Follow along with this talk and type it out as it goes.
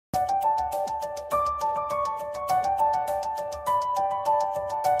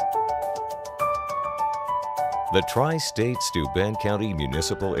The Tri-State Steuben County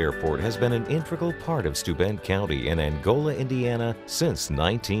Municipal Airport has been an integral part of Steuben County in Angola, Indiana since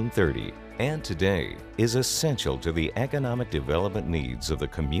 1930, and today is essential to the economic development needs of the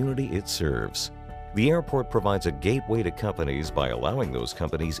community it serves. The airport provides a gateway to companies by allowing those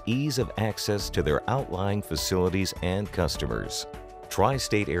companies ease of access to their outlying facilities and customers.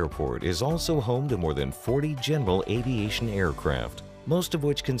 Tri-State Airport is also home to more than 40 general aviation aircraft, most of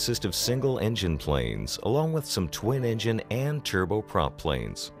which consist of single-engine planes, along with some twin-engine and turboprop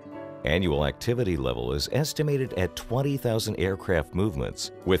planes. Annual activity level is estimated at 20,000 aircraft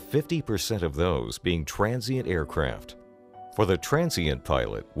movements, with 50% of those being transient aircraft. For the transient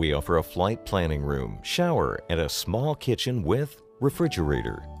pilot, we offer a flight planning room, shower, and a small kitchen with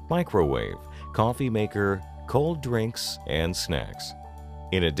refrigerator, microwave, coffee maker, cold drinks, and snacks.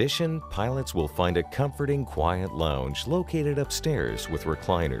 In addition, pilots will find a comforting, quiet lounge located upstairs with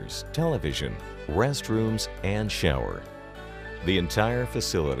recliners, television, restrooms, and shower. The entire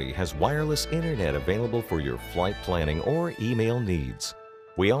facility has wireless internet available for your flight planning or email needs.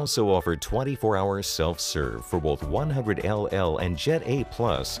 We also offer 24-hour self-serve for both 100LL and Jet A+,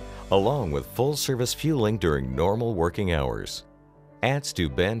 along with full-service fueling during normal working hours. At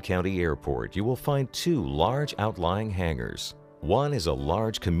Steuben County Airport, you will find two large outlying hangars. One is a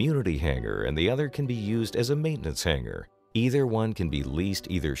large community hangar and the other can be used as a maintenance hangar. Either one can be leased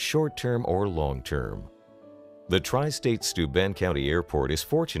either short-term or long-term. The Tri-State Steuben County Airport is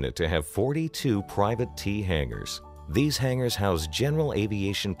fortunate to have 42 private T hangars. These hangars house general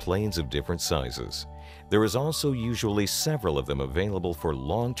aviation planes of different sizes. There is also usually several of them available for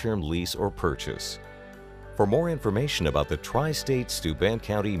long-term lease or purchase. For more information about the Tri-State Steuben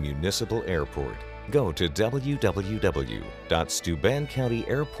County Municipal Airport, go to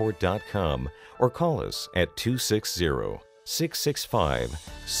www.steubencounty.airport.com or call us at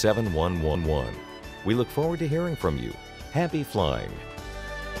 260-665-7111. We look forward to hearing from you. Happy flying!